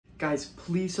Guys,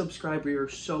 please subscribe. We are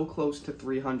so close to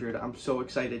 300. I'm so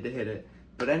excited to hit it.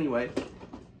 But anyway,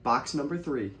 box number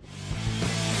 3.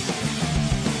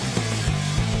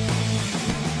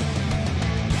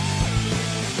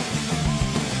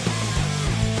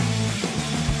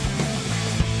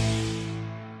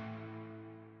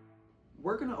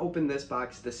 We're going to open this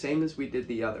box the same as we did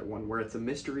the other one, where it's a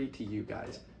mystery to you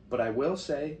guys. But I will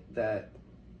say that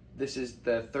this is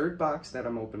the 3rd box that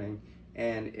I'm opening,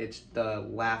 and it's the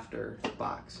laughter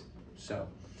box. So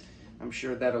I'm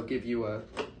sure that'll give you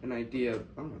an idea of,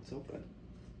 oh, it's open,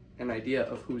 an idea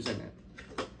of who's in it.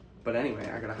 But anyway,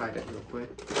 I gotta hide it real quick.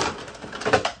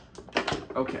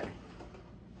 Okay.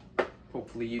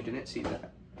 Hopefully you didn't see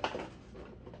that.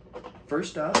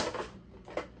 First up,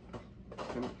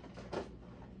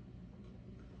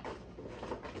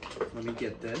 let me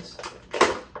get this.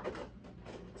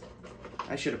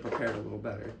 I should have prepared a little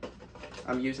better.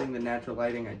 I'm using the natural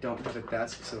lighting. I don't have a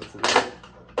desk, so it's a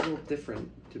little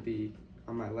different to be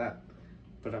on my lap.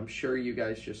 But I'm sure you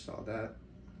guys just saw that.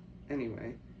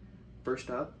 Anyway, first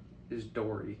up is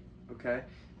Dory, okay?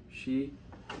 She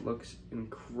looks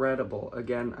incredible.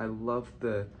 Again, I love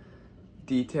the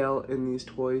detail in these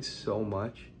toys so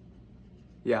much.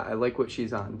 Yeah, I like what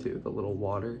she's on too, the little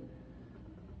water.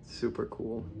 Super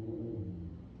cool.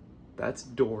 That's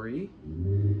Dory.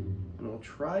 And we'll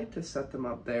try to set them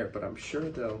up there, but I'm sure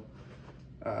they'll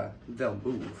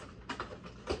move.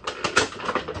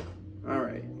 All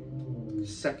right,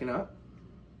 second up,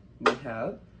 we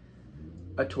have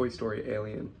a Toy Story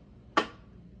alien.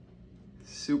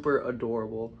 Super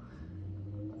adorable.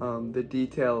 The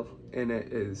detail in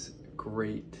it is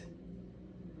great.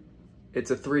 It's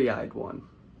a 3-eyed one.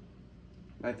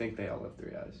 I think they all have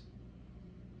 3 eyes.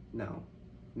 No,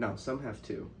 some have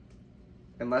 2.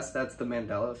 Unless that's the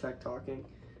Mandela effect talking,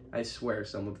 I swear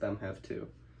some of them have 2.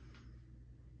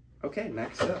 Okay,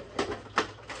 next up.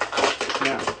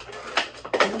 Now,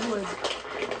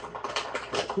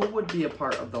 who would be a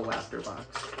part of the laughter box?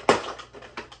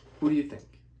 Who do you think?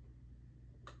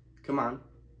 Come on.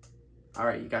 All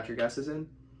right, you got your guesses in?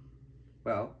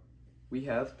 Well, we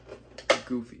have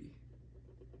Goofy.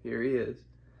 Here he is.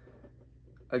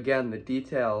 Again, the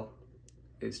detail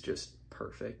is just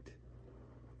perfect.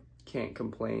 Can't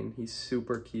complain. He's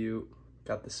super cute.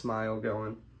 Got the smile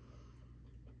going.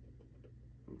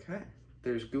 Okay,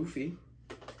 there's Goofy.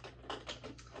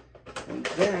 And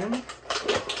then,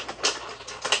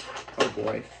 oh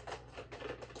boy,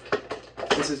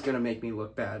 this is gonna make me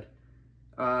look bad.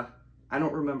 I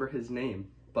don't remember his name,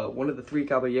 but one of the 3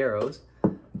 caballeros,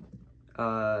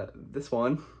 this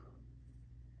one,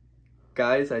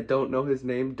 guys, I don't know his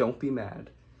name, don't be mad.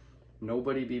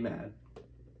 Nobody be mad.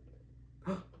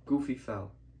 Goofy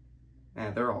fell.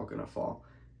 They're all gonna fall.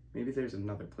 Maybe there's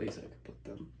another place I could put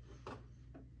them.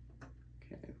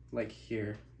 Okay, like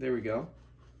here. There we go.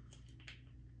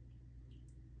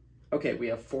 Okay, we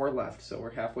have 4 left, so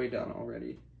we're halfway done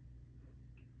already.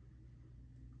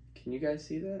 Can you guys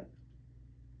see that?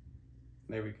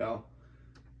 There we go.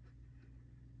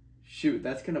 Shoot,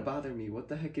 that's gonna bother me. What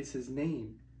the heck is his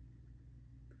name?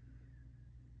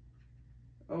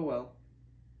 Oh well.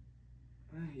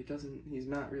 He's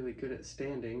not really good at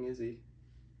standing, is he?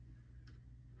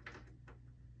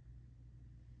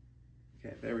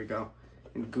 Okay, there we go.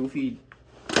 And Goofy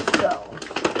fell.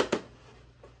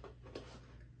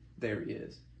 There he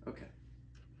is. Okay.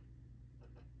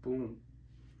 Boom.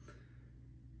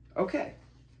 Okay,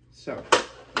 so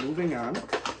moving on.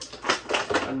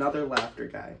 Another laughter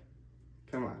guy.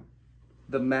 Come on.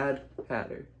 The Mad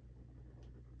Hatter.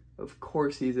 Of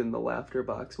course he's in the laughter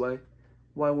box.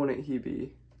 Why wouldn't he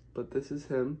be? But this is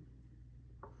him.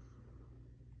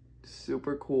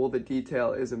 Super cool. The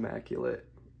detail is immaculate.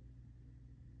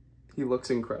 He looks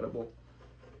incredible.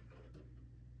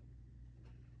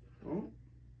 Oh,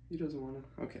 he doesn't want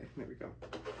to. Okay, there we go.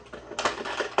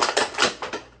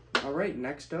 All right,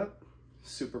 next up,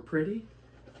 super pretty.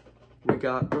 We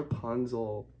got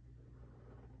Rapunzel.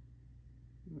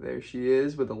 There she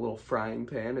is with a little frying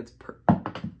pan.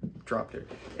 Dropped her.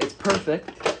 It's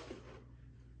perfect.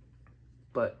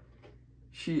 But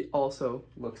she also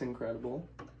looks incredible.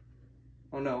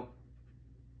 Oh no.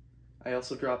 I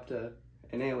also dropped an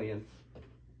alien.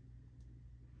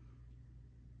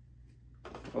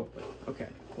 Oh, okay,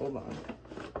 hold on.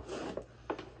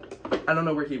 I don't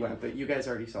know where he went, but you guys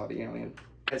already saw the alien.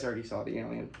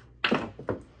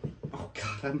 Oh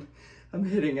god, I'm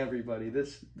hitting everybody.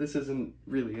 This isn't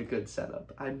really a good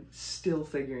setup. I'm still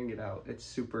figuring it out. It's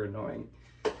super annoying.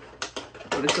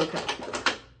 But it's okay.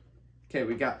 Okay,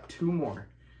 we got 2 more.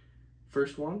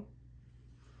 First one,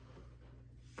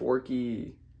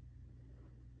 Forky.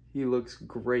 He looks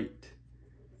great.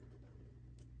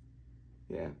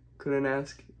 Yeah, couldn't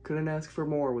ask for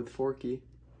more with Forky.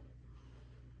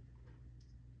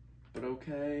 But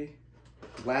okay,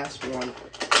 last one,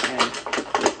 and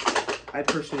I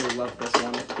personally love this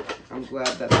one. I'm glad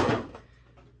that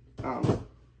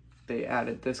they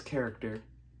added this character.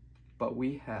 But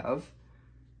we have,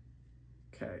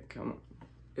 okay, come on,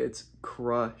 it's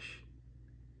Crush.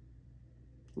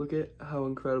 Look at how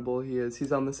incredible he is.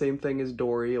 He's on the same thing as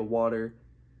Dory, a water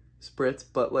spritz,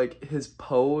 but like his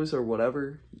pose or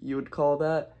whatever you would call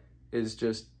that is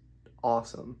just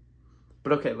awesome.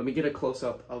 But okay, let me get a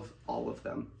close-up of all of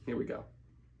them. Here we go.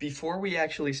 Before we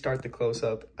actually start the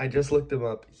close-up, I just looked him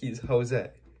up. He's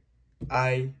Jose.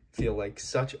 I feel like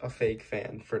such a fake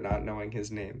fan for not knowing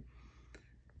his name.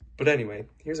 But anyway,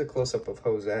 here's a close-up of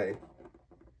Jose.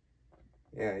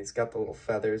 Yeah, he's got the little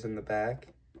feathers in the back.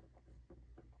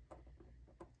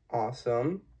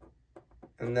 Awesome.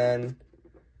 And then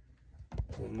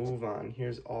we'll move on.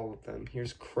 Here's all of them.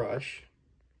 Here's Crush.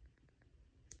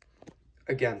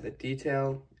 Again, the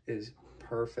detail is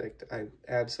perfect. I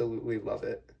absolutely love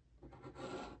it.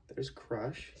 There's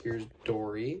Crush. Here's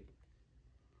Dory.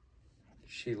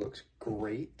 She looks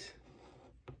great.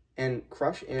 And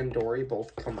Crush and Dory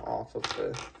both come off of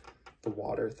the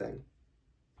water thing.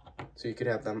 So you could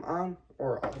have them on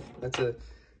or off. That's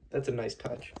a nice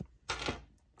touch.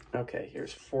 Okay,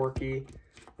 here's Forky.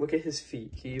 Look at his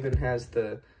feet. He even has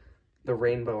the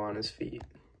rainbow on his feet.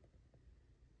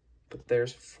 But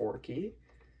there's Forky.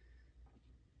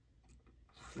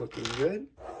 Looking good.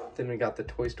 Then we got the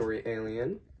Toy Story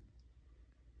alien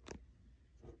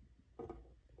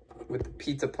with the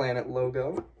Pizza Planet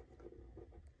logo.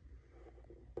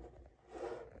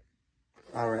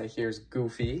 All right, here's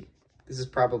Goofy. This is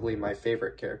probably my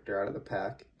favorite character out of the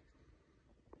pack.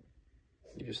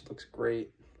 He just looks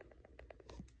great.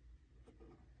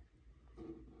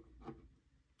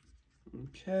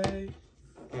 Okay,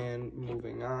 and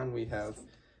moving on, we have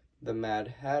the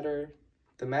Mad Hatter.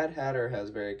 The Mad Hatter has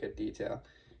very good detail.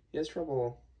 He has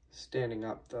trouble standing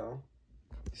up, though.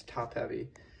 He's top heavy.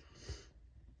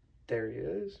 There he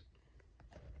is.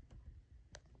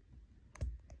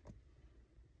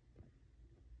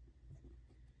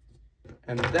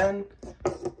 And then,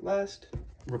 last,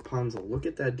 Rapunzel. Look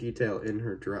at that detail in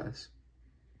her dress.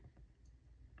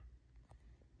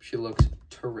 She looks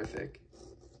terrific.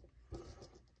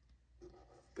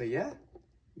 But yeah,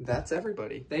 that's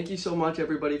everybody. Thank you so much,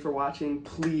 everybody, for watching.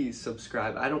 Please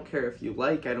subscribe. I don't care if you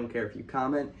like, I don't care if you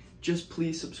comment. Just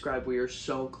please subscribe. We are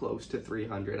so close to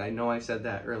 300. I know I said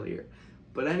that earlier.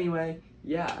 But anyway,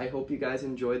 yeah, I hope you guys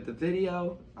enjoyed the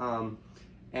video.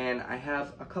 And I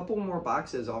have a couple more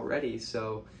boxes already,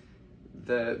 so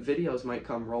the videos might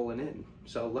come rolling in.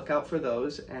 So look out for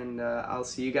those, and I'll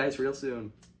see you guys real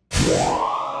soon.